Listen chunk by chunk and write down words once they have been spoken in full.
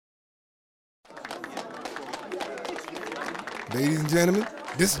Ladies and gentlemen,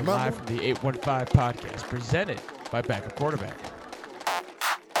 this is my Live from the 815 podcast, presented by Backup Quarterback.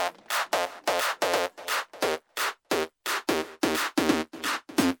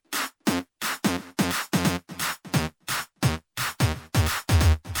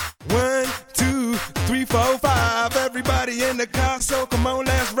 One, two, three, four, five. Everybody in the car, so come on,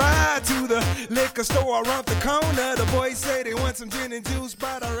 let's ride to the liquor store around the corner. The boys say they want some gin and juice,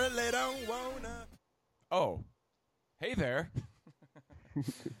 but I really don't wanna. Oh, hey there.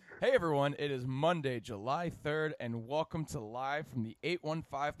 Hey, everyone. It is Monday, July 3rd, and welcome to Live from the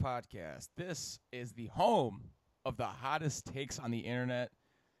 815 podcast. This is the home of the hottest takes on the internet.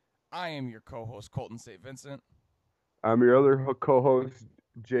 I am your co-host, Colton St. Vincent. I'm your other co-host,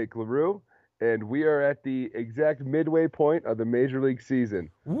 Jake LaRue, and we are at the exact midway point of the Major League season.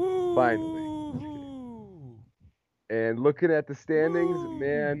 Woo! Finally. And looking at the standings,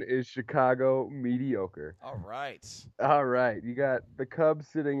 man, is Chicago mediocre. All right. All right, you got the Cubs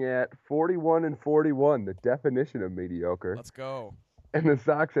sitting at 41-41, the definition of mediocre, Let's go. and the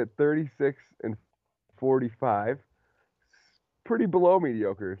Sox at 36-45. Pretty below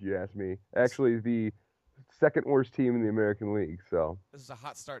mediocre, if you ask me. Actually, the second worst team in the American League. So This is a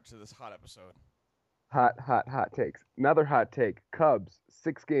hot start to this hot episode. hot takes. Another hot take. Cubs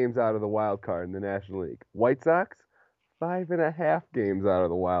 6 games out of the wild card in the National League. White Sox 5.5 games out of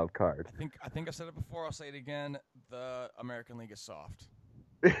the wild card. I think I've said it before. I'll say it again. The American League is soft.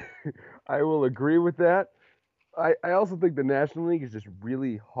 I will agree with that. I also think the National League is just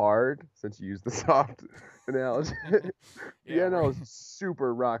really hard, since you used the soft analogy. The NL is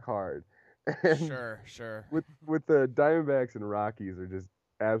super rock hard. And Sure. With the Diamondbacks and Rockies are just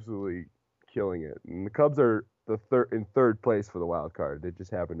absolutely killing it. And the Cubs are in third place for the wild card. They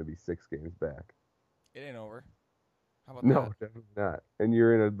just happen to be 6 games back. It ain't over. How about No, that? definitely not. And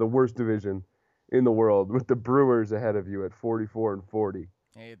you're in the worst division in the world with the Brewers ahead of you at 44-40.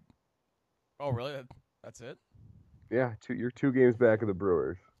 Hey, oh, really? That's it? Yeah, you're 2 games back of the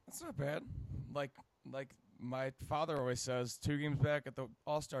Brewers. That's not bad. Like my father always says, 2 games back at the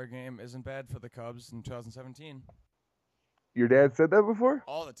All-Star game isn't bad for the Cubs in 2017. Your dad said that before?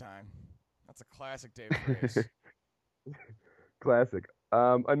 All the time. That's a classic David phrase. Classic.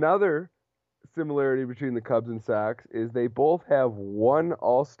 Another similarity between the Cubs and Sox is they both have one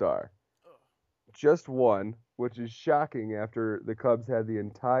All-Star. Just one, which is shocking after the Cubs had the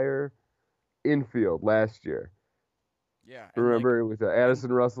entire infield last year. Yeah. Remember, it was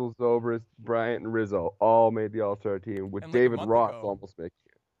Addison Russell, Zobrist, Bryant, and Rizzo all made the All-Star team, with And David a month Ross ago- almost making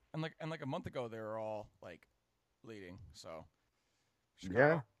it. And like a month ago, they were all leading. So,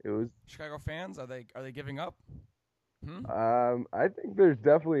 Yeah, it was. Chicago fans, are they giving up? I think there's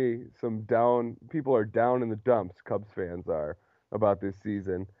definitely some down. People are down in the dumps. Cubs fans are about this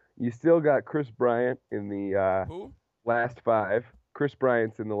season. You still got Chris Bryant in the Who? last 5. Chris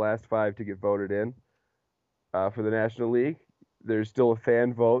Bryant's in the last 5 to get voted in for the National League. There's still a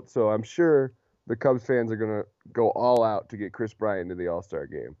fan vote, so I'm sure the Cubs fans are gonna go all out to get Chris Bryant into the All-Star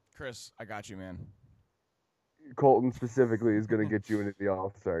game. Chris, I got you, man. Colton specifically is gonna get you into the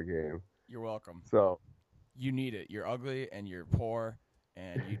All-Star game. You're welcome. So You need it. You're ugly and you're poor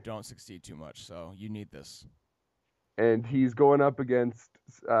and you don't succeed too much. So you need this. and he's going up against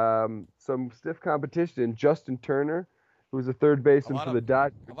some stiff competition. Justin Turner, who's a third baseman for the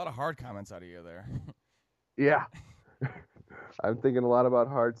Dodgers. A lot of hard comments out of you there. Yeah. I'm thinking a lot about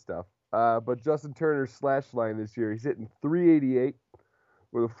hard stuff. But Justin Turner's slash line this year, he's hitting .388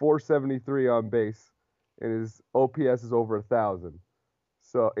 with a .473 on base, and his OPS is over 1,000.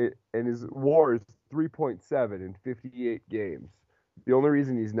 And his WAR is 3.7 in 58 games. The only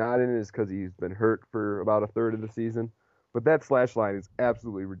reason he's not in it is because he's been hurt for about a third of the season. But that slash line is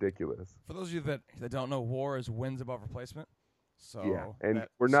absolutely ridiculous. For those of you that don't know, WAR is wins above replacement. So Yeah, and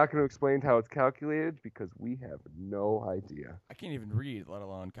we're not going to explain how it's calculated because we have no idea. I can't even read, let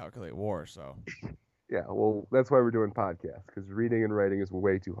alone calculate WAR. So, Yeah, well, that's why we're doing podcasts, because reading and writing is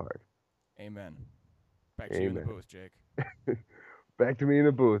way too hard. amen. Back to you in the Amen. booth, Jake. Back to me in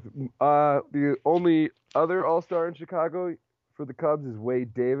the booth. The only other All-Star in Chicago for the Cubs is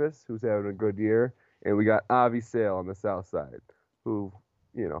Wade Davis, who's having a good year, and we got Avi Sale on the south side, who,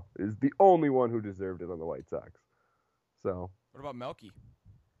 is the only one who deserved it on the White Sox. So What about Melky?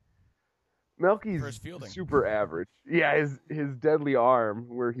 Melky's For his fielding. super average. Yeah, his deadly arm,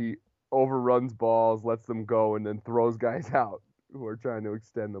 where he overruns balls, lets them go, and then throws guys out who are trying to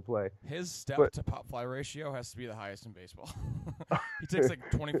extend the play. His step But- to pop fly ratio has to be the highest in baseball. He takes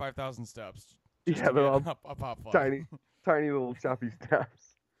 25,000 steps. Just Yeah, to they're get all a pop fly. tiny, tiny little choppy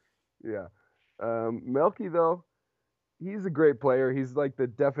steps. Yeah. Melky, though, he's a great player. He's like the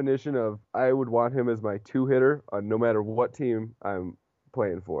definition of I would want him as my two-hitter on no matter what team I'm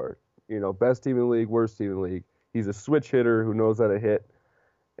playing for. Best team in the league, worst team in the league. He's a switch hitter who knows how to hit,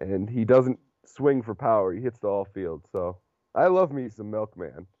 and he doesn't swing for power. He hits the all field. So I love me some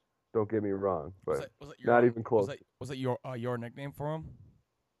Milkman. Don't get me wrong, but was that not even close. Was that your nickname for him?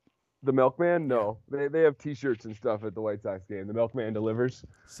 The Milkman? No. They have T-shirts and stuff at the White Sox game. The Milkman delivers.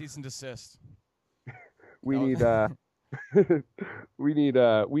 Cease and desist. We need we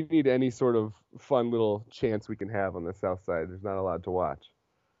need any sort of fun little chance we can have on the South Side. There's not a lot to watch.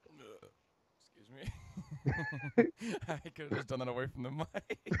 Excuse me. I could have just done that away from the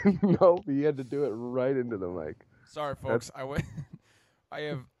mic. Nope, he had to do it right into the mic. Sorry, folks.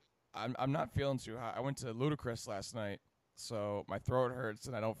 I'm not feeling too hot. I went to Ludacris last night, so my throat hurts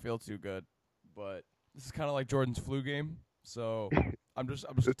and I don't feel too good. But this is kind of like Jordan's flu game, so I'm just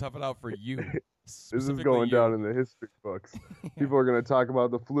gonna tough it out for you. This is going down in the history books. People are going to talk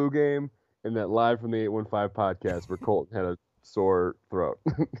about the flu game and that live from the 815 podcast where Colton had a sore throat.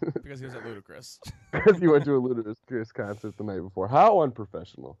 Because he was at Ludacris. Because he went to a Ludacris concert the night before. How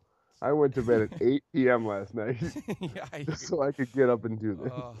unprofessional. I went to bed at 8 p.m. last night just so I could get up and do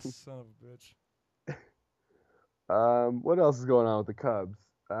this. Oh, son of a bitch. What else is going on with the Cubs?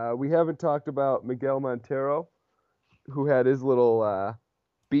 We haven't talked about Miguel Montero, who had his little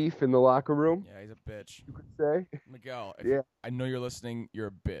beef in the locker room. Yeah, he's a bitch. You could say. Miguel, I know you're listening. You're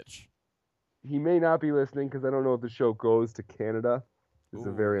a bitch. He may not be listening because I don't know if the show goes to Canada. It's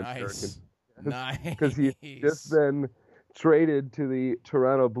a very nice. American. Nice. Because he's just been traded to the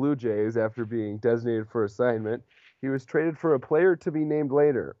Toronto Blue Jays after being designated for assignment. He was traded for a player to be named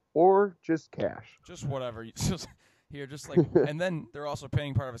later, or just cash. Just whatever. Just like, and then they're also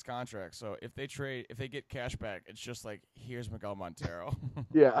paying part of his contract. So if they get cash back, it's just like, here's Miguel Montero.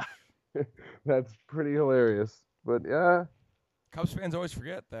 Yeah, that's pretty hilarious. But yeah, Cubs fans always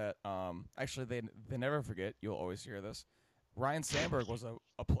forget that. Actually, they never forget. You'll always hear this. Ryan Sandberg was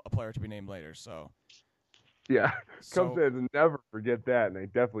a player to be named later. So yeah, Cubs fans never forget that, and they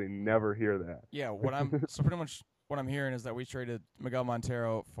definitely never hear that. Yeah, pretty much what I'm hearing is that we traded Miguel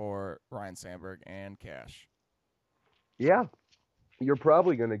Montero for Ryan Sandberg and cash. Yeah, you're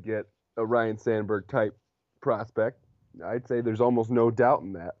probably going to get a Ryan Sandberg type prospect. I'd say there's almost no doubt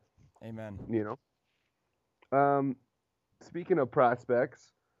in that. Amen. Speaking of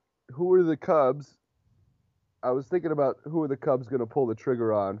prospects, who are the Cubs? I was thinking about who are the Cubs going to pull the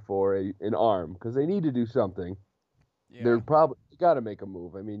trigger on for an arm because they need to do something. Yeah. They're probably got to make a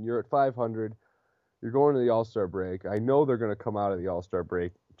move. I mean, you're at 500. You're going to the All-Star break. I know they're going to come out of the All-Star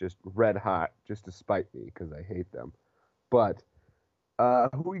break just red hot, just to spite me because I hate them. But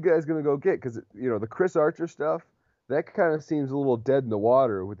who are you guys going to go get? Because, the Chris Archer stuff, that kind of seems a little dead in the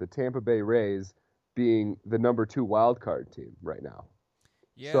water with the Tampa Bay Rays being the number 2 wild card team right now.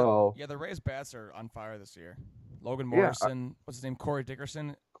 Yeah, so, the Rays bats are on fire this year. Logan Morrison, what's his name? Corey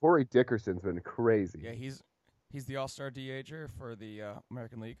Dickerson. Corey Dickerson's been crazy. Yeah, he's the All-Star DHer for the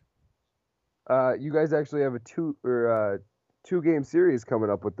American League. You guys actually have a 2-game series coming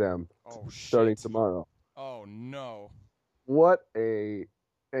up with them starting tomorrow. Oh, no.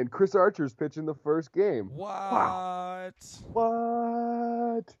 And Chris Archer's pitching the first game. What? Wow.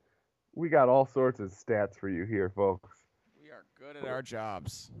 What? We got all sorts of stats for you here, folks. We are good at our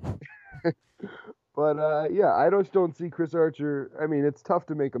jobs. But, I just don't see Chris Archer. I mean, it's tough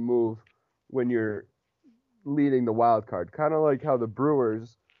to make a move when you're leading the wild card. Kind of like how the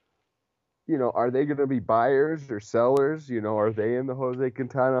Brewers, are they going to be buyers or sellers? Are they in the Jose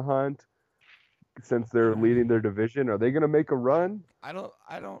Quintana hunt? Since they're leading their division, are they going to make a run? I'd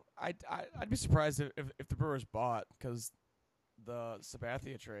be surprised if the Brewers bought because the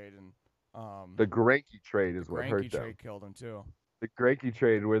Sabathia trade and the Greinke trade is what hurt them. The Greinke trade killed him too. The Greinke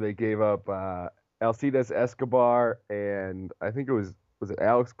trade where they gave up Alcides Escobar and I think was it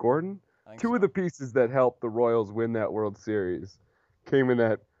Alex Gordon? Two of the pieces that helped the Royals win that World Series came in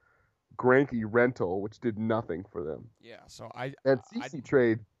that Greinke rental, which did nothing for them. Yeah, so that CC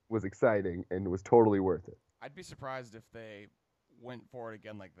trade was exciting and was totally worth it. I'd be surprised if they went for it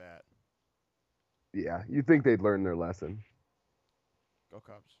again like that. Yeah, you'd think they'd learn their lesson. Go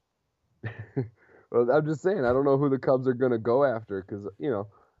Cubs. Well, I'm just saying, I don't know who the Cubs are going to go after because, I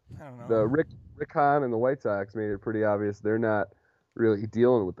don't know. The Rick Hahn and the White Sox made it pretty obvious they're not really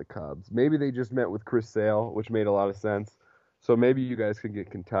dealing with the Cubs. Maybe they just met with Chris Sale, which made a lot of sense. So maybe you guys can get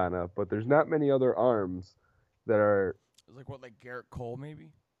Quintana, but there's not many other arms that are... Like Garrett Cole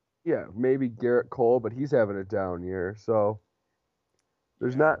maybe? Yeah, maybe Garrett Cole, but he's having a down year. So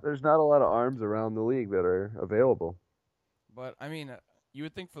there's not a lot of arms around the league that are available. But I mean, you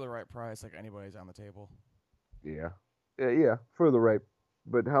would think for the right price, like anybody's on the table. Yeah, Yeah, for the right.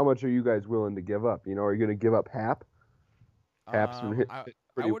 But how much are you guys willing to give up? Are you going to give up Hap? Hap's been hitting I it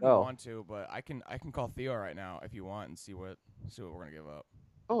I pretty wouldn't well. want to, but I can call Theo right now if you want and see what we're gonna give up.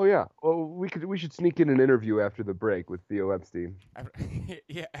 Oh yeah. Well, we should sneak in an interview after the break with Theo Epstein. After,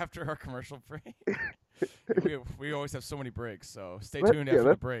 yeah, after our commercial break. We always have so many breaks, so stay tuned Yeah, after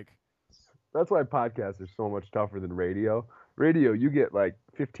the break. that's why podcasts are so much tougher than radio. Radio, you get like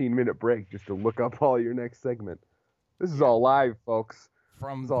 15-minute break just to look up all your next segment. This is Yeah. all live, folks.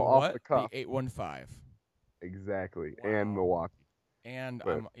 From It's the all off what? the cuff. 815. Exactly. Wow. And Milwaukee. And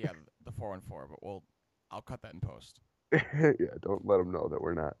But- the 414, but I'll cut that in post. Yeah, don't let them know that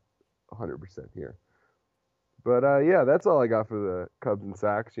we're not 100% here. But yeah, that's all I got for the Cubs and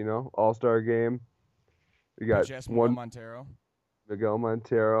Sox. All-Star game. We got Pitch one Montero. Miguel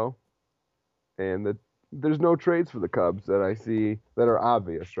Montero, and there's no trades for the Cubs that I see that are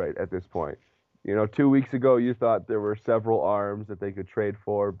obvious right at this point. 2 weeks ago you thought there were several arms that they could trade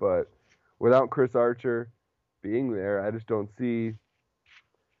for, but without Chris Archer being there, I just don't see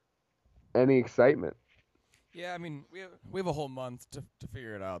any excitement. Yeah, I mean we have a whole month to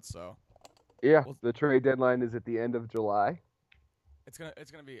figure it out, so Yeah, Well- the trade deadline is at the end of July. it's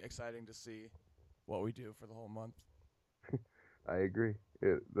gonna be exciting to see what we do for the whole month. I agree.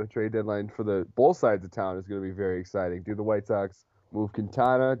 The trade deadline for both sides of town is going to be very exciting. Do the White Sox move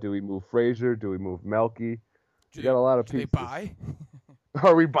Quintana? Do we move Frazier? Do we move Melky? We got a lot of Do they pieces. buy?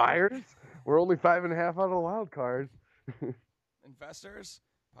 Are we buyers? We're only 5.5 out of the wild card. Investors?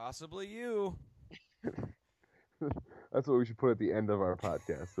 Possibly you. That's what we should put at the end of our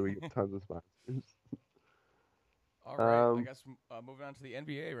podcast, so we get tons of sponsors. All right, I Um, guess moving on to the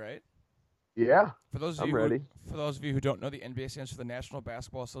NBA, right? Yeah, For those of I'm you ready. for those of you who don't know, the NBA stands for the National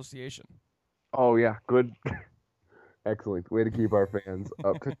Basketball Association. Oh yeah, good. Excellent. Way to keep our fans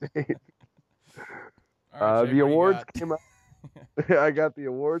up to date. All right, Jake, The what do you awards got? came out. I got the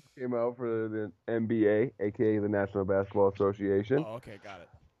awards came out for the NBA, aka the National Basketball Association. Oh, okay, got it.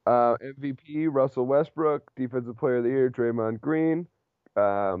 MVP Russell Westbrook, Defensive Player of the Year Draymond Green,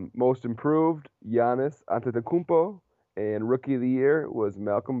 Most Improved Giannis Antetokounmpo, and Rookie of the Year was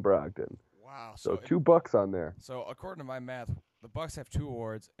Malcolm Brogdon. Wow. So So $2 on there. So according to my math, the Bucks have 2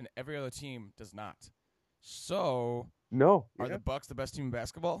 awards, and every other team does not. So No. are Yeah. the Bucks the best team in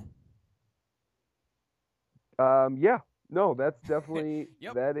basketball? Yeah. No, that's definitely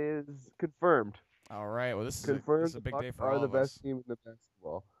Yep. that is confirmed. All right. Well, this Confirmed. is a big the day Bucks for are all the of best us. team in the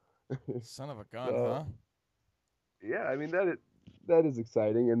basketball. Son of a gun, So- huh? Yeah, I mean that is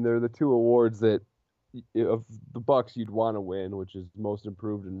exciting, and they're the 2 awards that of the Bucks you'd want to win, which is Most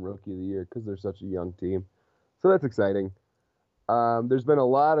Improved and Rookie of the Year, because they're such a young team. So that's exciting. There's been a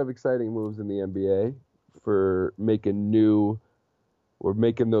lot of exciting moves in the NBA for making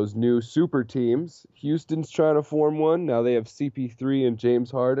those new super teams. Houston's trying to form one. Now they have CP3 and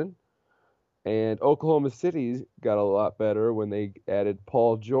James Harden. And Oklahoma City's got a lot better when they added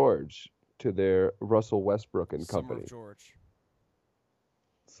Paul George to their Russell Westbrook and Summer company. of George.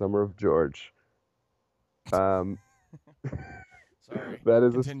 Summer of George. Sorry. That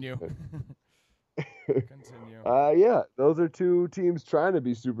is Continue. Continue. yeah, those are 2 teams trying to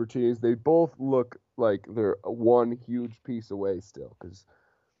be super teams. They both look like they're one huge piece away still. Because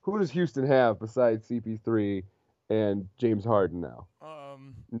who does Houston have besides CP3 and James Harden now?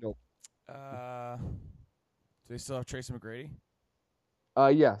 No. Do they still have Tracy McGrady?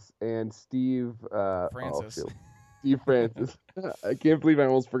 Yes, and Steve Francis. shoot. Steve Francis. I can't believe I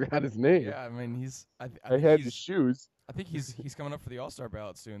almost forgot his name. Yeah, I mean he's. I I think had the he's, shoes. I think he's coming up for the All-Star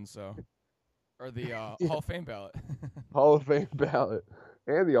ballot soon. So, or the Hall of Fame ballot. Hall of Fame ballot.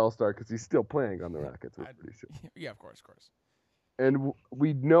 And the All-Star because he's still playing on the Rockets, I'm pretty sure. Yeah, of course. And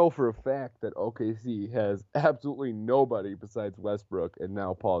we know for a fact that OKC has absolutely nobody besides Westbrook and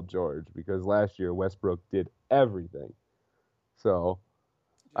now Paul George, because last year Westbrook did everything. So,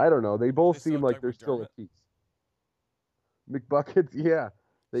 I don't know. They both They still seem have like Doug they're still a McDermott? piece. McBuckets, yeah,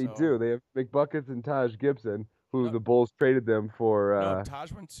 they So- do. They have McBuckets and Taj Gibson, who No. the Bulls traded them for. No,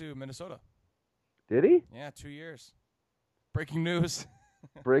 Taj went to Minnesota. Did he? Yeah, 2 years. Breaking news.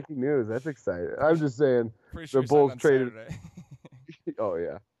 Breaking news. That's exciting. I'm just saying. Pretty sure The he signed Bulls on traded- Saturday. Oh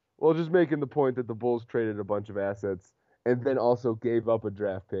yeah. Well, just making the point that the Bulls traded a bunch of assets and then also gave up a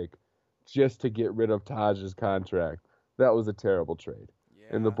draft pick just to get rid of Taj's contract. That was a terrible trade.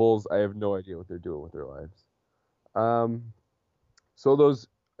 Yeah. And the Bulls, I have no idea what they're doing with their lives. So those,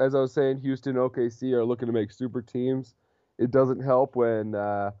 as I was saying, Houston, OKC are looking to make super teams. It doesn't help when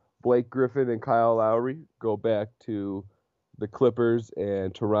Blake Griffin and Kyle Lowry go back to the Clippers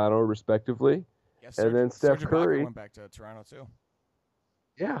and Toronto, respectively. Yeah, and then Steph Serge Ibaka Curry. went back to Toronto too.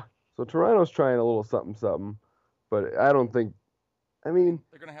 Yeah. So Toronto's trying a little something. But I don't think. I mean,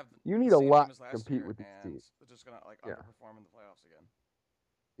 They're gonna have you the need a same lot team as to last compete year, with these and teams. they're just gonna Yeah. underperform in the playoffs again.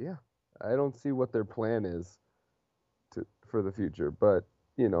 Yeah, I don't see what their plan is for the future. But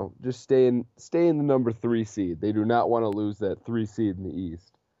just stay in the number 3 seed. They do not want to lose that 3 seed in the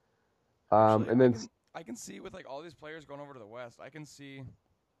East. Actually, And then I can see with like all these players going over to the West, I can see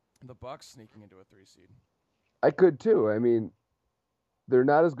the Bucks sneaking into a 3 seed. I could too. I mean, they're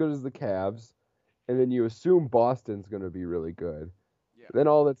not as good as the Cavs, and then you assume Boston's going to be really good. Yeah. Then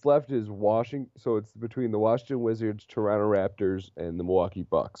all that's left is Washington. So it's between the Washington Wizards, Toronto Raptors, and the Milwaukee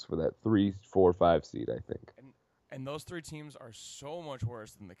Bucks for that 3, 4, 5 seed, I think. And those 3 teams are so much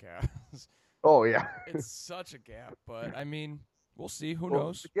worse than the Cavs. Oh yeah, It's such a gap, but I mean, we'll see. Who well,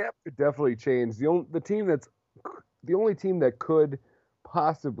 knows? the gap could definitely change. The only team that could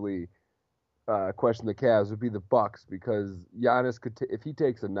possibly question the Cavs would be the Bucks, because Giannis could if he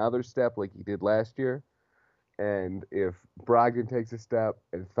takes another step like he did last year, and if Brogdon takes a step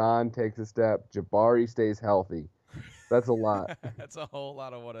and Thon takes a step, Jabari stays healthy. That's a lot. That's a whole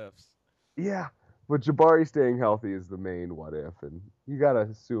lot of what ifs. Yeah, but Jabari staying healthy is the main what if, and you gotta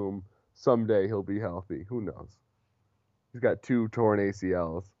assume someday he'll be healthy. Who knows? He's got 2 torn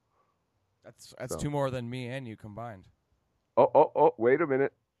ACLs. That's 2 more than me and you combined. Oh! Wait a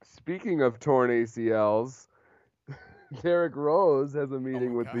minute. Speaking of torn ACLs, Derrick Rose has a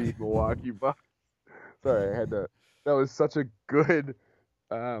meeting with the Milwaukee Bucks. Sorry, I had to. That was such a good.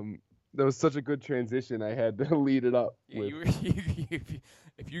 That was such a good transition. I had to lead it up. Yeah,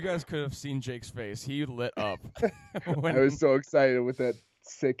 if you guys could have seen Jake's face, he lit up. I was so excited with that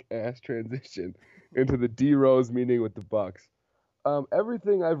sick ass transition into the D Rose meeting with the Bucks.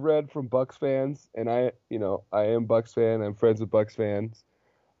 Everything I've read from Bucks fans, and I am Bucks fan. I'm friends with Bucks fans.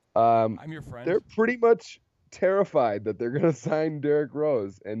 I'm your friend. They're pretty much terrified that they're going to sign Derrick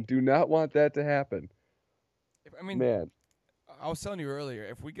Rose and do not want that to happen. Man, I was telling you earlier,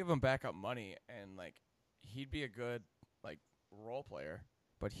 if we give him backup money and like he'd be a good like role player,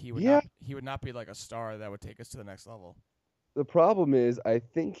 but he would not be like a star that would take us to the next level. The problem is, I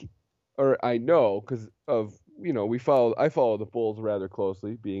think, or I know, because of I follow the Bulls rather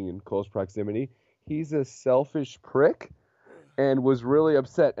closely, being in close proximity. He's a selfish prick, and was really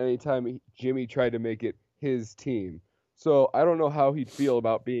upset anytime Jimmy tried to make it his team. So I don't know how he'd feel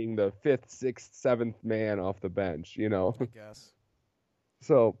about being the 5th, 6th, 7th man off the bench, I guess.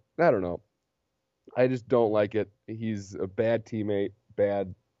 So I don't know. I just don't like it. He's a bad teammate,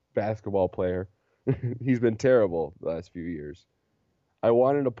 bad basketball player. He's been terrible the last few years. I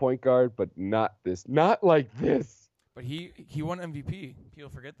wanted a point guard, but not like this. But he won MVP.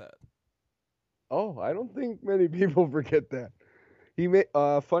 People forget that. Oh, I don't think many people forget that. He made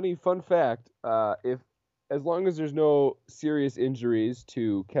fun fact. As long as there's no serious injuries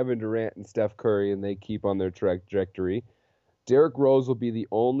to Kevin Durant and Steph Curry, and they keep on their trajectory, Derrick Rose will be the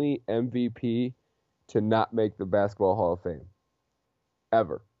only MVP to not make the Basketball Hall of Fame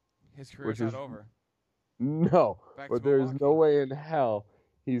ever. His career's not over. No, but there's no way in hell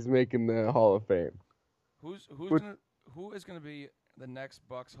he's making the Hall of Fame. Who is gonna be the next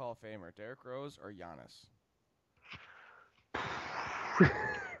Bucks Hall of Famer? Derrick Rose or Giannis?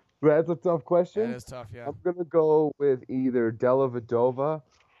 That's a tough question. That is tough, yeah. I'm gonna go with either Della Vedova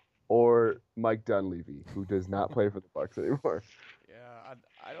or Mike Dunleavy, who does not play for the Bucks anymore. Yeah,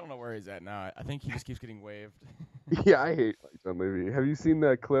 I don't know where he's at now. I think he just keeps getting waived. Yeah, I hate Mike Dunleavy. Have you seen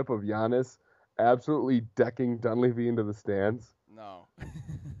that clip of Giannis absolutely decking Dunleavy into the stands? No. I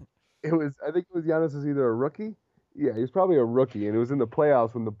think it was Giannis was either a rookie. Yeah, he was probably a rookie, and it was in the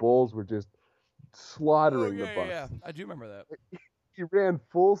playoffs when the Bulls were just slaughtering the Bucks. Yeah, I do remember that. He ran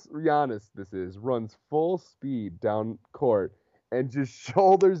runs full speed down court and just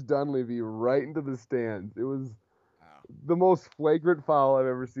shoulders Dunleavy right into the stands. It was the most flagrant foul I've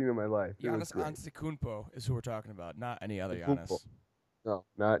ever seen in my life. Giannis Antetokounmpo is who we're talking about, not any other Giannis. No,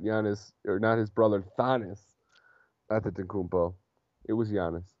 not Giannis, or not his brother Thanis Antetokounmpo. It was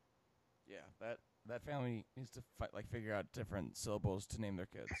Giannis. Yeah, that family needs to figure out different syllables to name their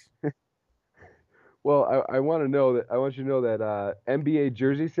kids. Well, I want you to know that NBA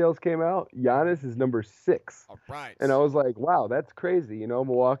jersey sales came out. Giannis is number 6. All right. And I was like, wow, that's crazy.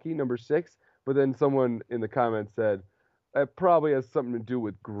 Milwaukee, number 6. But then someone in the comments said, that probably has something to do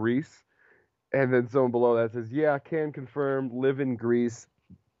with Greece. And then someone below that says, yeah, can confirm, live in Greece.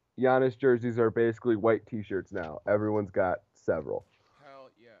 Giannis jerseys are basically white T-shirts now. Everyone's got several.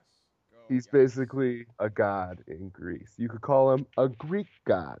 Hell yes. He's basically a god in Greece. You could call him a Greek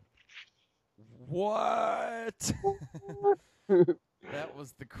god. What? That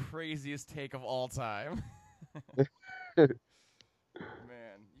was the craziest take of all time. Man,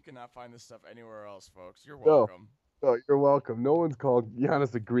 you cannot find this stuff anywhere else, folks. You're welcome. Oh, you're welcome. No one's called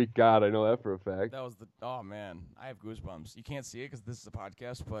Giannis a Greek god. I know that for a fact. That was oh man, I have goosebumps. You can't see it because this is a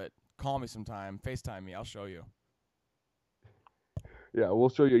podcast, but call me sometime, FaceTime me, I'll show you. Yeah, we'll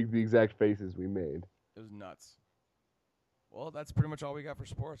show you the exact faces we made. It was nuts. Well, that's pretty much all we got for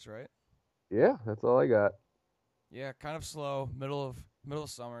sports, right? Yeah, that's all I got. Yeah, kind of slow, middle of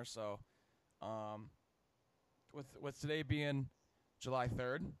summer. So, with today being July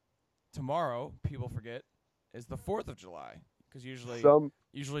 3rd, tomorrow people forget is the 4th of July because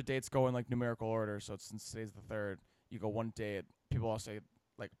usually dates go in like numerical order. So since today's the 3rd, you go one day.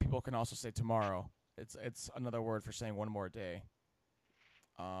 People can also say tomorrow. It's another word for saying one more day.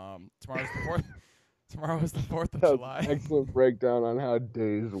 Tomorrow's the 4th. Tomorrow is the 4th of July. Excellent breakdown on how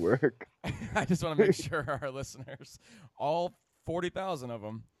days work. I just want to make sure our listeners, all 40,000 of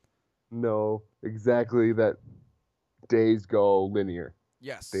them, know exactly that days go linear.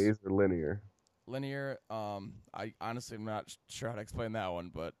 Yes. Days are linear. Linear. I honestly am not sure how to explain that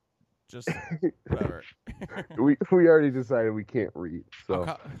one, but just whatever. we already decided we can't read,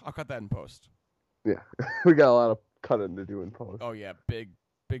 so I'll cut that in post. Yeah, we got a lot of cutting to do in post. Oh yeah, big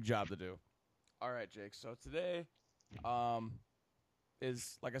job to do. All right, Jake. So today,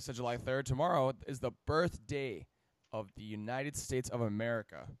 is like I said, July 3rd. Tomorrow is the birthday of the United States of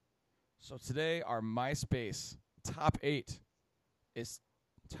America. So today, our MySpace top 8 is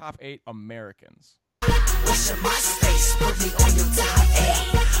top 8 Americans. What's your MySpace? Put me on your top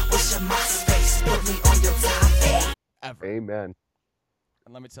 8. What's your MySpace? Put me on your top 8. Ever. Amen.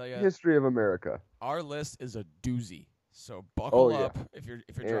 And let me tell you, History of America. Our list is a doozy. So buckle up if you're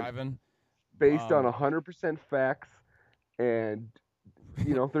And driving. Based on 100% facts, and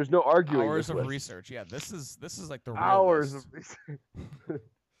there's no arguing. Hours this of list. research. Yeah, this is like the real Hours list. of research.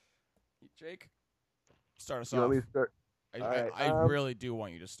 Jake, start us You off. want me to start? I really do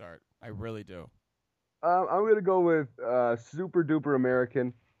want you to start. I really do. I'm gonna go with super duper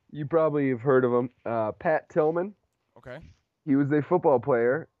American. You probably have heard of him, Pat Tillman. Okay. He was a football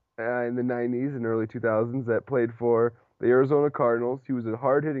player in the 90s and early 2000s that played for the Arizona Cardinals. He was a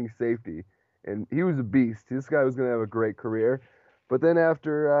hard-hitting safety, and he was a beast. This guy was going to have a great career. But then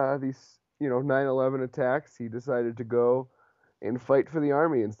after these 9/11 attacks, he decided to go and fight for the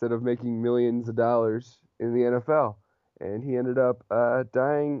Army instead of making millions of dollars in the NFL. And he ended up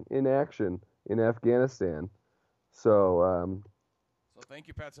dying in action in Afghanistan. So Thank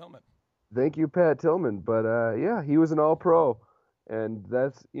you, Pat Tillman. thank you, Pat Tillman. But yeah, he was an All-Pro, and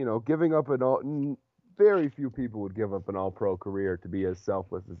that's giving up an all. Very few people would give up an All-Pro career to be as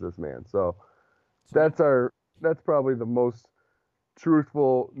selfless as this man. So that's probably the most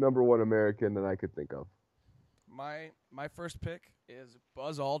truthful number one American that I could think of. My first pick is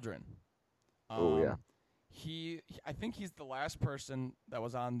Buzz Aldrin. Oh yeah. I think he's the last person that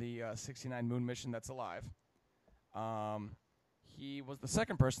was on the 69 moon mission that's alive. He was the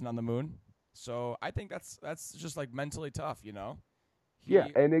second person on the moon, so I think that's just like mentally tough, Yeah,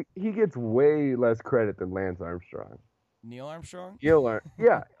 and he gets way less credit than Lance Armstrong. Neil Armstrong?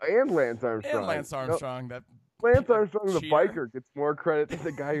 Yeah, and Lance Armstrong. And Lance Armstrong. Lance Armstrong, the cheater. biker, gets more credit than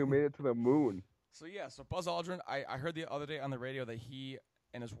the guy who made it to the moon. So Buzz Aldrin, I heard the other day on the radio that he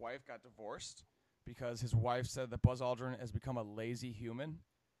and his wife got divorced because his wife said that Buzz Aldrin has become a lazy human.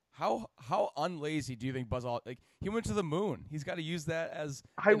 How unlazy do you think Buzz Aldrin? Like, he went to the moon. He's got to use that as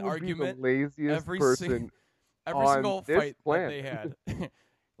an argument. Be the laziest person every on single this fight planet. that they had.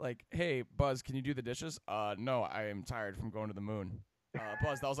 Like, hey, Buzz, can you do the dishes? No, I am tired from going to the moon.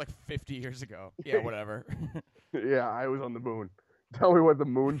 Buzz, that was like 50 years ago. Yeah, whatever. Yeah, I was on the moon. Tell me what the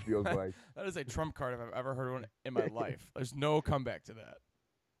moon feels like. That is a trump card if I've ever heard one in my life. There's no comeback to that.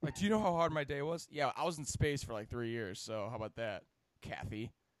 Like, do you know how hard my day was? Yeah, I was in space for like 3 years, so how about that,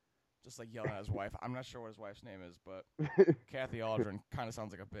 Kathy? Just like yelling at his wife. I'm not sure what his wife's name is, but Kathy Aldrin kind of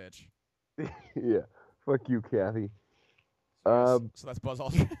sounds like a bitch. Yeah, fuck you, Kathy. So that's Buzz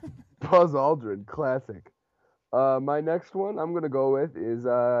Aldrin. Buzz Aldrin, classic. My next one I'm gonna go with is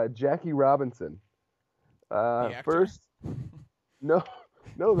Jackie Robinson. The actor? First, no,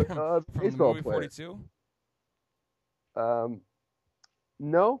 the From baseball the movie player. 42?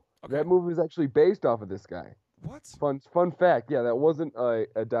 No, Okay. that movie was actually based off of this guy. What? Fun fact. Yeah, that wasn't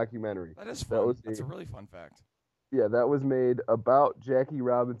a documentary. That is fun. was That's a really fun fact. Yeah, that was made about Jackie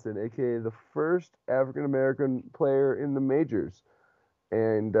Robinson, aka the first African American player in the majors.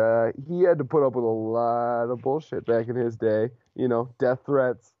 And he had to put up with a lot of bullshit back in his day. Death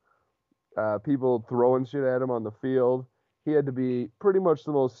threats, people throwing shit at him on the field. He had to be pretty much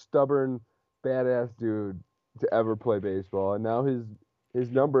the most stubborn, badass dude to ever play baseball. And now his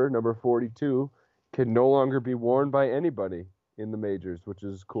number 42, can no longer be worn by anybody in the majors, which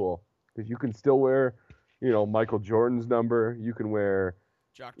is cool. Because you can still wear Michael Jordan's number. You can wear,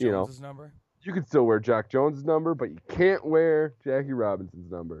 Jock you know, Jones's number. you can still wear Jock Jones' number, but you can't wear Jackie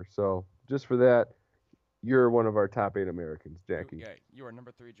Robinson's number. So just for that, you're one of our top 8 Americans, Jackie. You are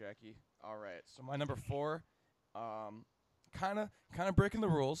number 3, Jackie. All right. So my number 4, kind of breaking the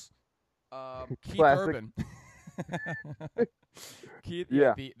rules. Keith Classic. Urban. Keith,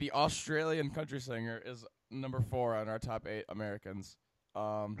 Yeah. the Australian country singer is number 4 on our top 8 Americans.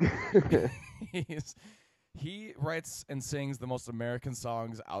 He writes and sings the most American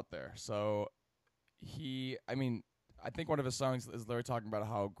songs out there. So I think one of his songs is literally talking about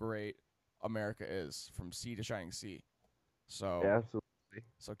how great America is from sea to shining sea. So Absolutely.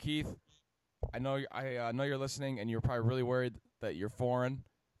 So Keith, I know you're listening, and you're probably really worried that you're foreign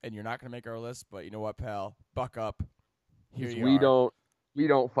and you're not going to make our list. But you know what, pal? Buck up. Here you are. We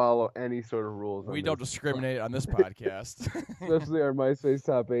don't follow any sort of rules. We don't discriminate on this podcast. Especially our MySpace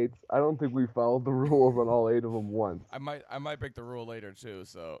top 8s. I don't think we followed the rules on all 8 of them once. I might break the rule later too.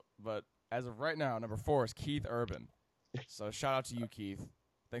 So, but as of right now, number 4 is Keith Urban. So shout out to you, Keith.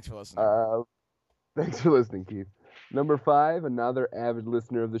 Thanks for listening. Thanks for listening, Keith. Number 5, another avid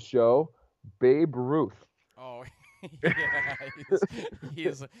listener of the show, Babe Ruth. Oh, yeah, he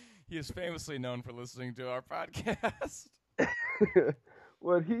is famously known for listening to our podcast.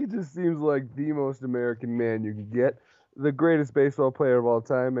 Well, he just seems like the most American man you can get. The greatest baseball player of all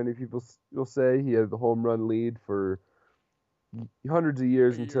time. Many people will say he had the home run lead for hundreds of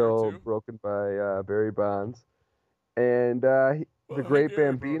years until broken by Barry Bonds. And the great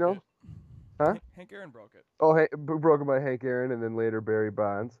Bambino. Huh? Hank Aaron broke it. Oh, broken by Hank Aaron and then later Barry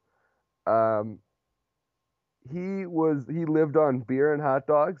Bonds. He lived on beer and hot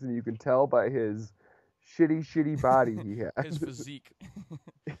dogs, and you can tell by his shitty body he had. His physique.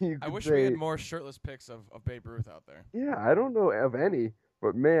 I wish we had more shirtless pics of Babe Ruth out there. Yeah, I don't know of any,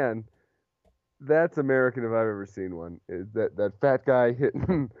 but man, that's American if I've ever seen one. Is that fat guy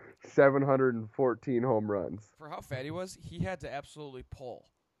hitting 714 home runs. For how fat he was, he had to absolutely pull.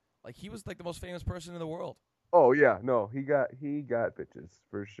 Like, he was like the most famous person in the world. Oh yeah, no, he got bitches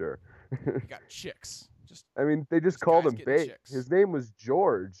for sure. He got chicks. I mean, they just called him Babe. Chicks. His name was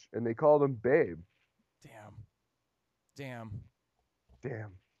George, and they called him Babe. Damn.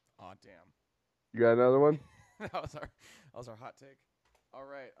 Aw, damn. You got another one? that was our hot take. All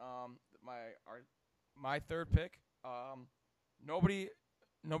right. My third pick. Nobody's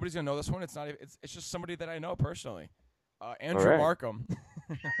gonna know this one. It's not even. It's just somebody that I know personally. Andrew Markham.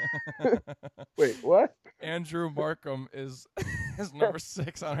 Wait, what? Andrew Markham is number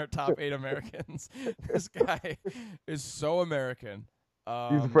 6 on our top 8 Americans. This guy is so American.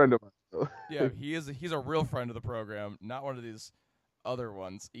 He's a friend of mine. Yeah, he's a real friend of the program, not one of these other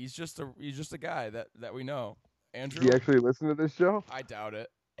ones. He's just a guy that we know. Andrew. You actually listen to this show? I doubt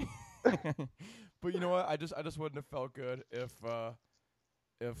it. But you know what? I just wouldn't have felt good if I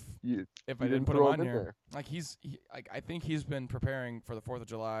didn't put him on here. Like I think he's been preparing for the 4th of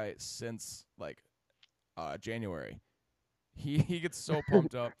July since January. He gets so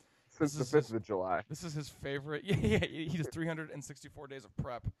pumped up. Since the 5th of July. This is his favorite. Yeah, he does 364 days of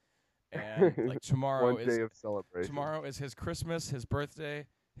prep. And like tomorrow One day of celebration. Tomorrow is his Christmas, his birthday,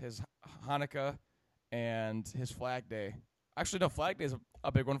 his Hanukkah, and his Flag Day. Actually, no, Flag Day is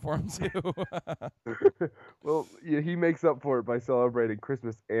a big one for him too. Well, yeah, he makes up for it by celebrating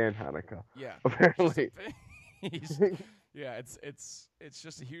Christmas and Hanukkah. Yeah, apparently. Yeah, it's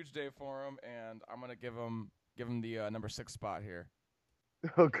just a huge day for him, and I'm gonna give him the number 6 spot here.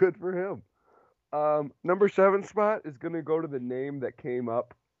 Oh, good for him. Number 7 spot is gonna go to the name that came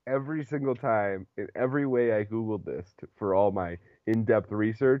up every single time in every way I Googled this for all my in-depth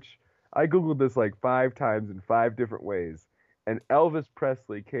research. I Googled this like 5 times in 5 different ways, and Elvis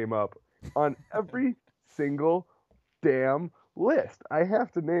Presley came up on every single damn list. I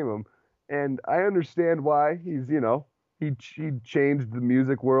have to name him, and I understand why. He's, he changed the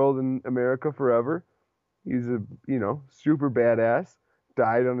music world in America forever. He's a, super badass.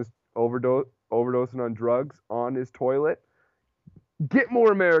 Died on his overdosing on drugs on his toilet. Get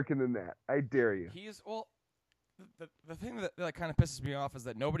more American than that. I dare you. The thing that kind of pisses me off is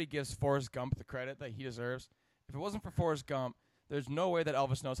that nobody gives Forrest Gump the credit that he deserves. If it wasn't for Forrest Gump, there's no way that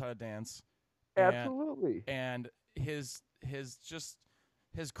Elvis knows how to dance. Absolutely. And his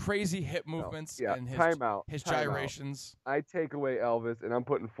crazy hip movements and his gyrations. I take away Elvis, and I'm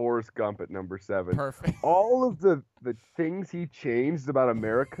putting Forrest Gump at number 7. Perfect. All of the things he changed about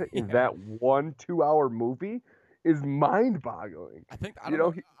America in that 1-2-hour movie is mind-boggling. I think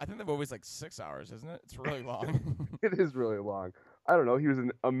the movie's like 6 hours, isn't it? It's really long. It is really long. I don't know. He was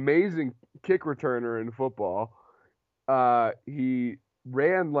an amazing kick returner in football. He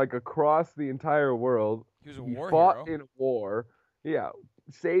ran like across the entire world. He was a He war fought hero. in a war. Yeah,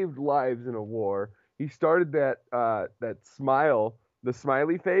 saved lives in a war. He started that smile, the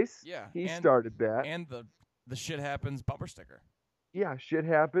smiley face. Yeah, He and started that. and the shit happens bumper sticker. Yeah, shit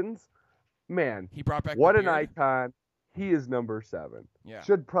happens. Man, He brought back what the an beard. icon. He is number 7. Yeah.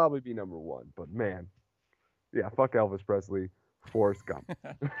 Should probably be number 1, but man, yeah, fuck Elvis Presley, Forrest Gump.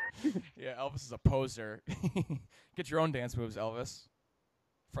 Yeah, Elvis is a poser. Get your own dance moves, Elvis.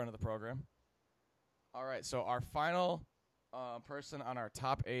 Friend of the program. All right, so our final person on our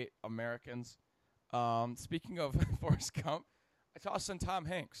top 8 Americans. Speaking of Forrest Gump, I tossed in Tom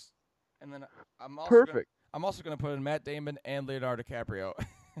Hanks, and then I'm also Perfect. I'm also gonna put in Matt Damon and Leonardo DiCaprio.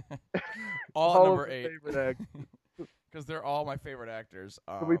 all at All number of the 8 favorite actors. because they're all my favorite actors.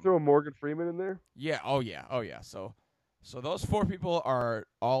 Can we throw Morgan Freeman in there? Yeah. Oh yeah. So those 4 people are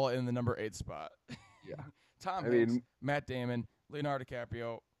all in the number 8 spot. Yeah. Tom I Hanks, mean- Matt Damon, Leonardo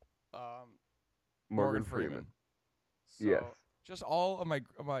DiCaprio, Morgan Freeman. So Yes. just all of my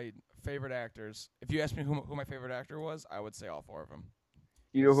favorite actors. If you asked me who my favorite actor was, I would say all 4 of them.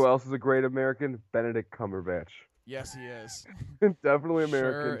 You know who else is a great American? Benedict Cumberbatch. Yes, he is. Definitely Sure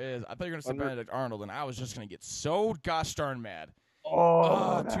American. is. I thought you were gonna say Under- Benedict Arnold, and I was just gonna get so gosh darn mad.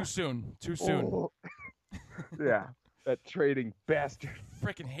 Oh, Too soon. Too soon. oh. Yeah, that trading bastard.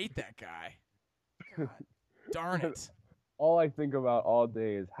 Freaking hate that guy. God darn it. All I think about all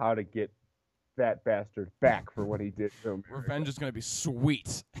day is how to get that bastard back for what he did to him. Revenge is gonna be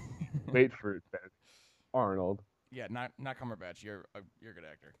sweet. Wait for it, Ben. Arnold. Yeah, not Cumberbatch. You're a good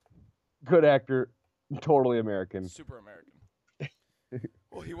actor. Good actor. Totally American. Super American.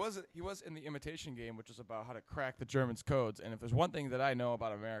 Well, he was in the Imitation Game, which is about how to crack the Germans' codes. And if there's one thing that I know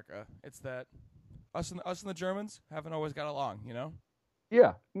about America, it's that us and the Germans haven't always got along. You know.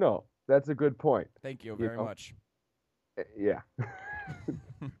 Yeah, no, that's a good point. Thank you You very know. much. Yeah.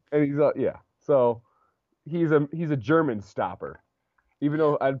 And he's yeah. So he's a German stopper. Even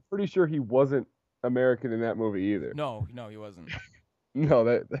though I'm pretty sure he wasn't American in that movie either. No, he wasn't.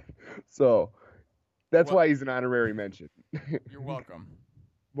 No, so that's Well- why he's an honorary mention. You're welcome.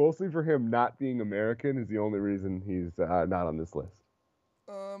 Mostly for him not being American is the only reason he's not on this list.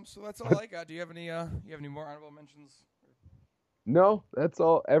 So that's all I got. Do you have any more honorable mentions? No, that's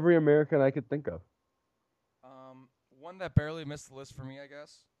all. Every American I could think of. One that barely missed the list for me, I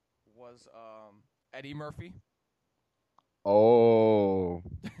guess, was Eddie Murphy. Oh,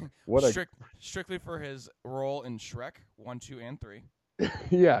 what a Strictly for his role in Shrek 1, 2, and 3.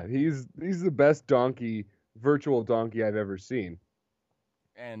 yeah. He's the best virtual donkey I've ever seen.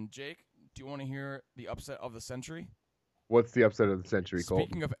 And Jake, do you want to hear the upset of the century? What's the upset of the century, Colt?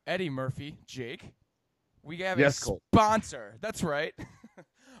 Speaking of Eddie Murphy, Jake, we have Yes, a Colt. sponsor. That's right.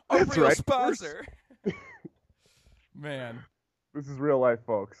 A That's real right. sponsor. Man, This is real life,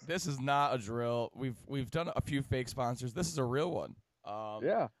 folks. this is not a drill. We've done a few fake sponsors. This is a real one.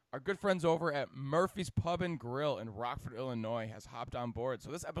 Yeah. Our good friends over at Murphy's Pub and Grill in Rockford, Illinois has hopped on board. So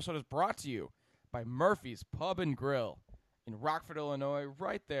this episode is brought to you by Murphy's Pub and Grill in Rockford, Illinois,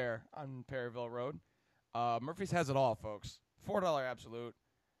 right there on Perryville Road. Murphy's has it all, folks. $4 absolute.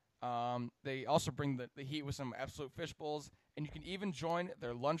 They also bring the heat with some absolute fish bowls, and you can even join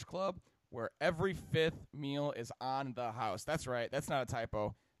their lunch club where every 5th meal is on the house. That's right. That's not a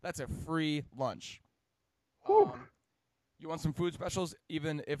typo. That's a free lunch. You want some food specials,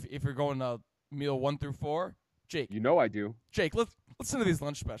 even if you're going to meal 1 through 4? Jake, You know I do. let's listen to these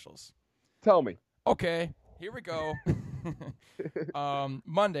lunch specials. Tell me. Okay, here we go.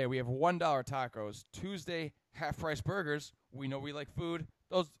 Monday we have $1 tacos. Tuesday half price burgers. We know we like food.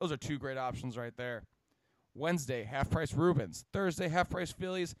 Those are 2 great options right there. Wednesday half price Reubens. Thursday half price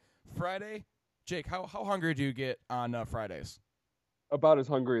Phillies. Friday, Jake, how hungry do you get on Fridays? About as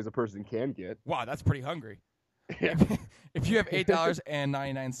hungry as a person can get. Wow, that's pretty hungry. Yeah. If you have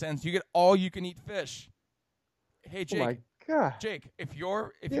 $8.99, you get all you can eat fish. Hey Oh Jake, my God. Jake, if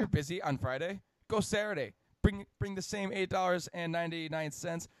you're busy on Friday, go Saturday. Bring the same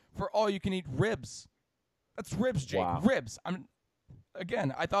 $8.99 for all you can eat ribs. That's ribs, Jake. Wow. Ribs.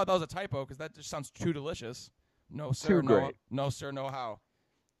 I thought that was a typo because that just sounds too delicious. No sir, Too no, great. no sir, no how.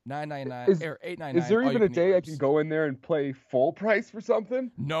 $9.99 Is- or $8.99. Is there all even you a can eat day I ribs. can go in there and play full price for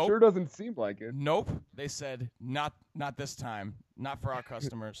something? Nope. Sure doesn't seem like it. Nope. They said not this time. Not for our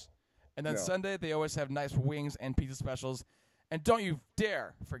customers. And then No. Sunday they always have nice wings and pizza specials. And don't you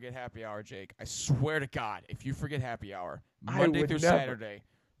dare forget happy hour, Jake. I swear to God, if you forget happy hour, I Monday would through never. Saturday,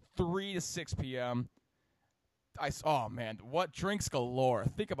 3 to 6 p.m. Oh man, what drinks galore!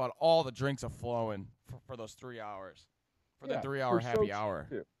 Think about all the drinks are flowing for those 3 hours, for Yeah, that 3 hour for happy so hour.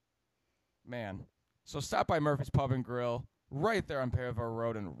 cheap, too. Man, so stop by Murphy's Pub and Grill. right there on Perryville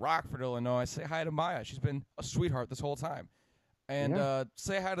Road in Rockford, Illinois. Say hi to Maya. She's been a sweetheart this whole time. And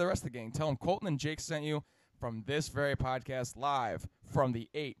say hi to the rest of the gang. Tell them Colton and Jake sent you from this very podcast live from the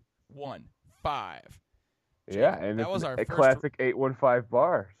 815. Jake, Yeah, and that it's was our a first, classic 815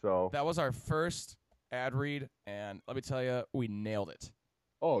 bar. So. That was our first ad read, and let me tell you, we nailed it.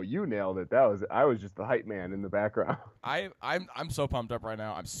 Oh, you nailed it. I was just the hype man in the background. I'm so pumped up right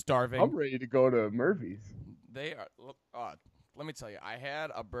now. I'm starving. I'm ready to go to Murphy's. They are. Let me tell you, I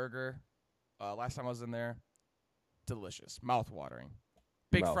had a burger last time I was in there. Delicious, mouth-watering.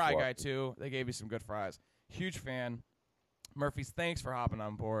 Big fry guy too. They gave me some good fries. Huge fan. Murphy's, thanks for hopping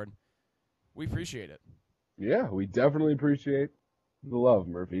on board. We appreciate it. Yeah, we definitely appreciate the love,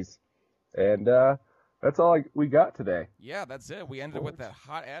 Murphy's. And that's all we got today. Yeah, that's it. We ended with that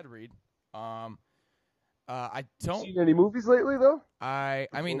hot ad read. I don't. Seen any movies lately though?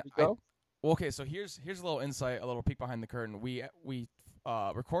 Okay, so here's a little insight, a little peek behind the curtain. We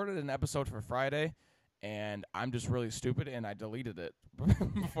recorded an episode for Friday, and I'm just really stupid, and I deleted it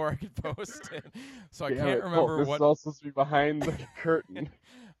before I could post it. So I can't remember this what. is all supposed to be behind the curtain.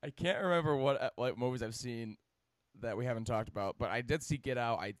 I can't remember what movies I've seen that we haven't talked about, but I did see Get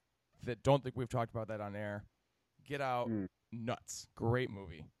Out. I don't think we've talked about that on air. Get Out, nuts, great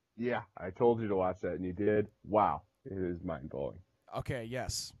movie. Yeah, I told you to watch that, and you did. Wow, it is mind blowing. Okay,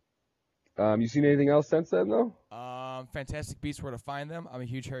 yes. You seen anything else since then though? Fantastic Beasts: Where to Find Them. I'm a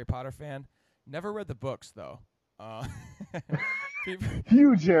huge Harry Potter fan. Never read the books though.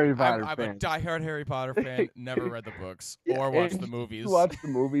 Huge Harry Potter I'm fan. a diehard Harry Potter fan. Never read the books or watched the movies. You watched the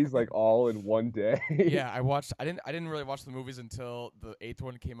movies like all in one day. Yeah, I didn't really watch the movies until the 8th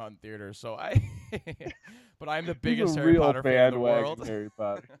one came out in theaters. So but I'm the biggest Harry Potter fan in the world. Harry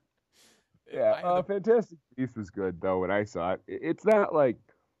Potter. Yeah, Fantastic Beasts was good though when I saw it.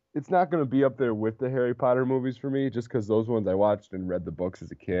 It's not going to be up there with the Harry Potter movies for me, just because those ones I watched and read the books as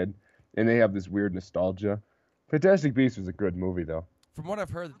a kid, and they have this weird nostalgia. Fantastic Beasts was a good movie, though. From what I've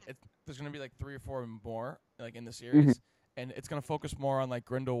heard, there's going to be like 3 or 4 more like in the series, and it's going to focus more on like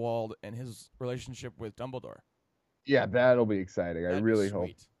Grindelwald and his relationship with Dumbledore. Yeah, that'll be exciting. I really hope.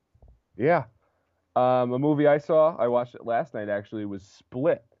 Yeah. A movie I watched it last night actually, was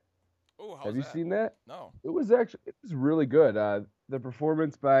Split. Oh, have you seen that? No. It was really good. The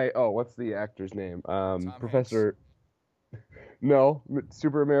performance by what's the actor's name? Professor. Hanks. No,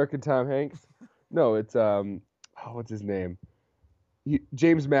 Super American Tom Hanks. No, it's what's his name?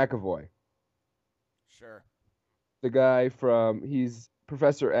 James McAvoy. Sure. The guy he's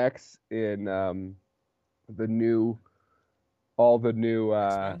Professor X in all the new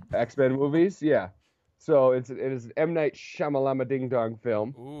X-Men movies. Yeah. So it is an M. Night Shyamalama Ding Dong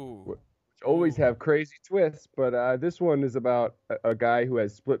film. Ooh. Which always have crazy twists, but this one is about a guy who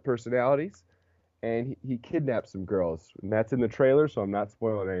has split personalities, and he kidnaps some girls, and that's in the trailer, so I'm not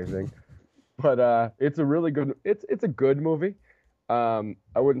spoiling anything. But it's a really good. It's a good movie. I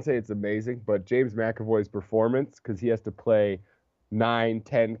wouldn't say it's amazing, but James McAvoy's performance, because he has to play 9,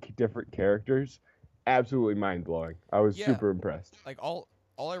 10 different characters, absolutely mind blowing. I was super impressed. Like all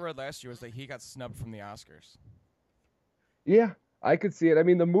I read last year was that he got snubbed from the Oscars. Yeah, I could see it. I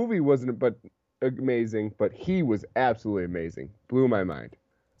mean, the movie wasn't amazing, but he was absolutely amazing. Blew my mind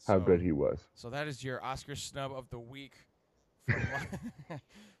how good he was. So that is your Oscar snub of the week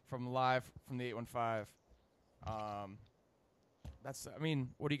from live from the 815.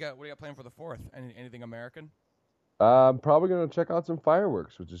 What do you got planned for the 4th? Anything American? I'm probably gonna check out some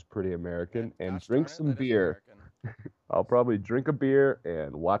fireworks, which is pretty American, and drink some beer. I'll probably drink a beer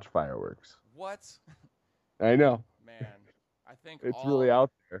and watch fireworks. What? I know. Man, I think it's really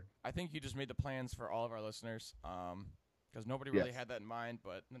out there. I think you just made the plans for all of our listeners, because nobody really had that in mind.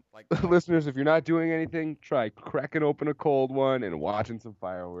 But like, listeners, if you're not doing anything, try cracking open a cold one and watching some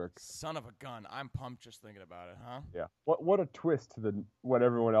fireworks. Son of a gun! I'm pumped just thinking about it, huh? Yeah. What a twist to what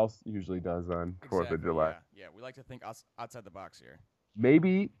everyone else usually does on 4th of July. Yeah, we like to think outside the box here.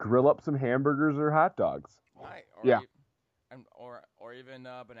 Maybe grill up some hamburgers or hot dogs. Right. Or even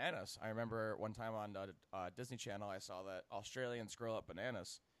bananas. I remember one time on Disney Channel, I saw that Australians grill up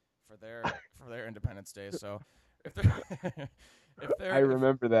bananas for their Independence Day. So if they're I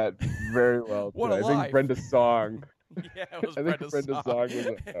remember that very well. What a I life. think Brenda's song. Yeah, it was Brenda's song.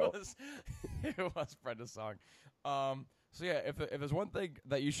 It was Brenda's song. So yeah, if there's one thing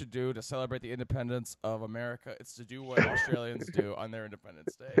that you should do to celebrate the independence of America, it's to do what Australians do on their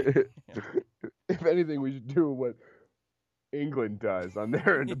Independence Day. Yeah. If anything, we should do what England does on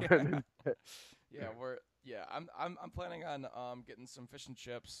their Independence Day. Yeah, I'm planning on getting some fish and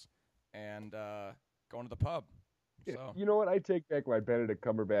chips and going to the pub. Yeah, So you know what? I take back my Benedict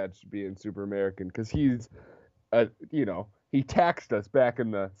Cumberbatch being super American, because he's He taxed us back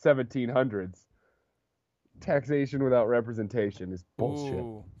in the 1700s. Taxation without representation is bullshit.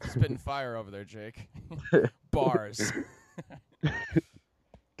 Ooh, spitting fire over there, Jake. Bars.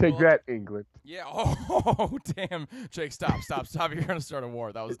 Take that, England. Yeah. Oh, damn. Jake, stop. You're going to start a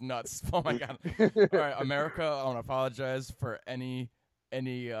war. That was nuts. Oh, my God. All right, America, I want to apologize for any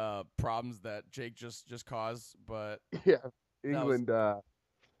problems that Jake just caused, but Yeah, England.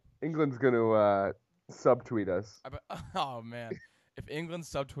 England's going to subtweet us. oh, man. If England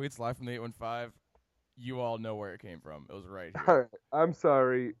subtweets live from the 815, you all know where it came from. It was right here. All right, I'm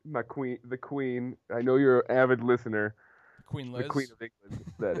sorry, the Queen. I know you're an avid listener. Queen Liz. The Queen of England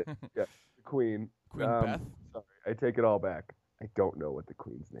said it. Yeah, the Queen. Queen Beth. Sorry, I take it all back. I don't know what the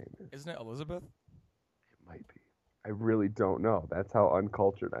Queen's name is. Isn't it Elizabeth? It might be. I really don't know. That's how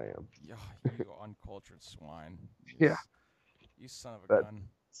uncultured I am. Yeah, you uncultured swine. Yeah. You son of a That- gun.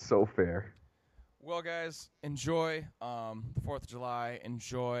 So fair. Well, guys, enjoy the 4th of July.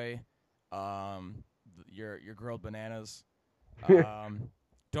 Enjoy your grilled bananas.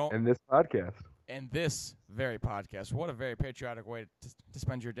 Don't And this podcast. and this very podcast. What a very patriotic way to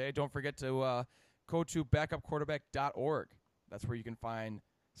spend your day. Don't forget to go to backupquarterback.org. That's where you can find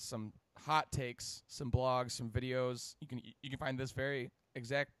some hot takes, some blogs, some videos. You can find this very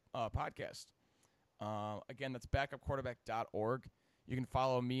exact podcast. Again, that's backupquarterback.org. You can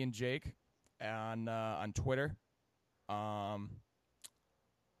follow me and Jake on Twitter. I'm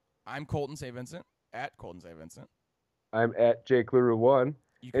Colton St. Vincent, at Colton St. Vincent. I'm at Jake LaRue 1.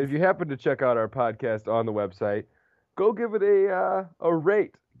 And if you happen to check out our podcast on the website, go give it a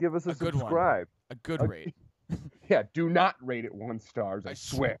rate. Give us a good one. subscribe. A good rate. Yeah, do not rate it 1 star. I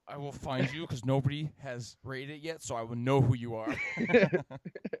swear. I will find you because nobody has rated it yet, so I will know who you are.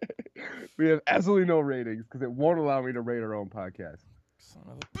 We have absolutely no ratings because it won't allow me to rate our own podcast. Son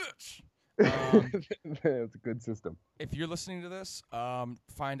of a bitch. It's a good system. If you're listening to this,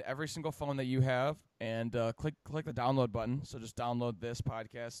 find every single phone that you have and click the download button. So just download this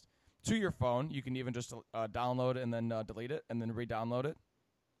podcast to your phone. You can even just download it and then delete it and then re-download it.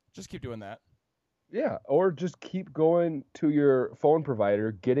 Just keep doing that. Yeah, or just keep going to your phone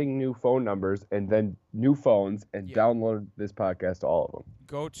provider, getting new phone numbers and then new phones, and download this podcast to all of them.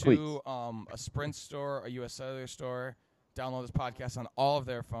 Go to a Sprint store, a U.S. Cellular store, download this podcast on all of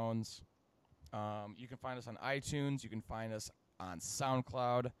their phones. You can find us on iTunes. You can find us on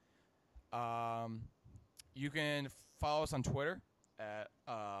SoundCloud. You can follow us on Twitter. That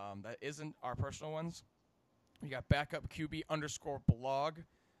isn't our personal ones. We got backupqb_blog.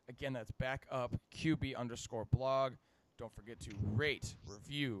 Again, that's backupqb_blog. Don't forget to rate,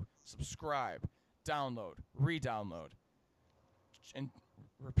 review, subscribe, download, re-download, and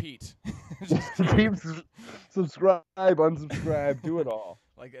repeat. Keep subscribe, unsubscribe, do it all.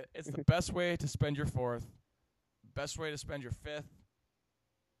 Like, it's the best way to spend your 4th, best way to spend your 5th,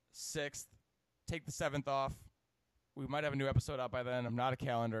 6th. Take the 7th off. We might have a new episode out by then. I'm not a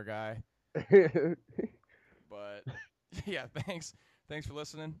calendar guy. But, yeah, thanks. Thanks for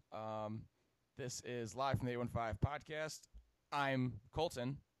listening. This is Live from the 815 podcast. I'm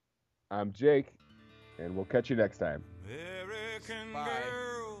Colton. I'm Jake, and we'll catch you next time. American Bye.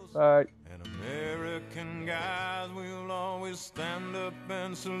 girls Bye. and American guys, we'll always stand up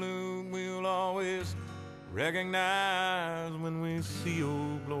and salute. We'll always recognize when we see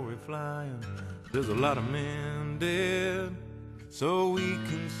old glory flying. There's a lot of men dead, so we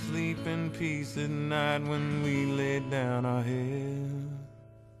can sleep in peace at night when we lay down our head.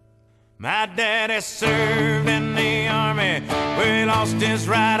 My daddy served in the army, where he lost his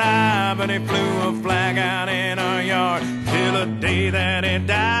right eye, but he flew a flag out in our yard till the day that he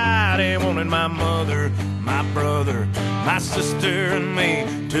died. He wanted my mother, my brother, my sister, and me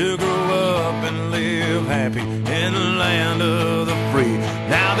to grow up and live happy in the land of the free.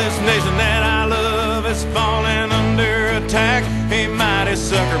 Now this nation that I love is falling under attack. A mighty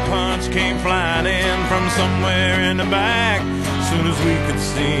sucker punch came flying in from somewhere in the back. Soon as we could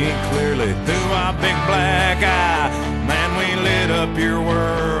see clearly through our big black eye, man, we lit up your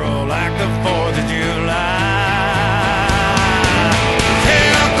world like the 4th of July. Hey,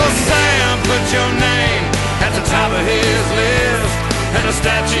 Uncle Sam, put your name at the top of his list, and the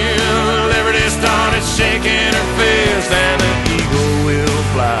Statue of Liberty started shaking her fist, and the eagle will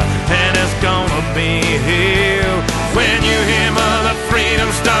fly, and it's gonna be here when you hear Mother Freedom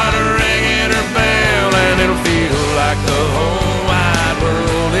start ringing her bell, and it'll feel like the whole wide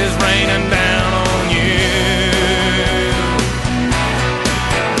world is raining down on you.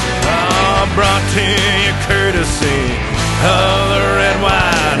 Oh, brought to you courtesy of the red,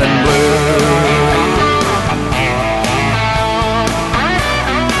 white, and blue.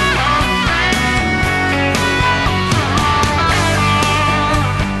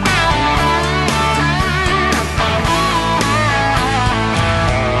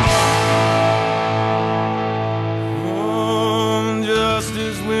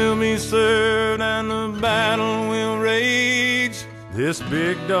 This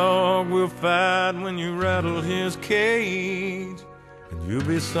big dog will fight when you rattle his cage, and you'll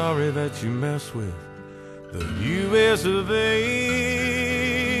be sorry that you mess with the U.S. of A.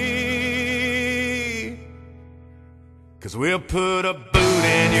 'Cause we'll put a boot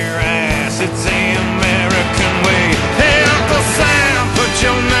in your ass, it's the American way. Hey, Uncle Sam, put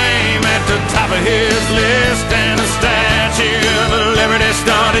your name at the top of his list. And the Statue of Liberty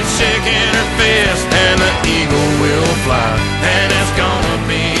started shaking her fist, and the eagle will fly, and it's gonna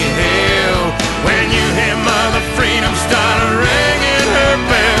be hell when you hear Mother Freedom start ringing her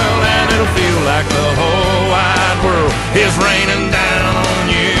bell. And it'll feel like the whole wide world is raining down on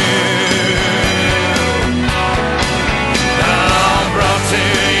you. Brought to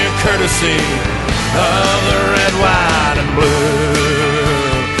you courtesy of the red, white, and blue.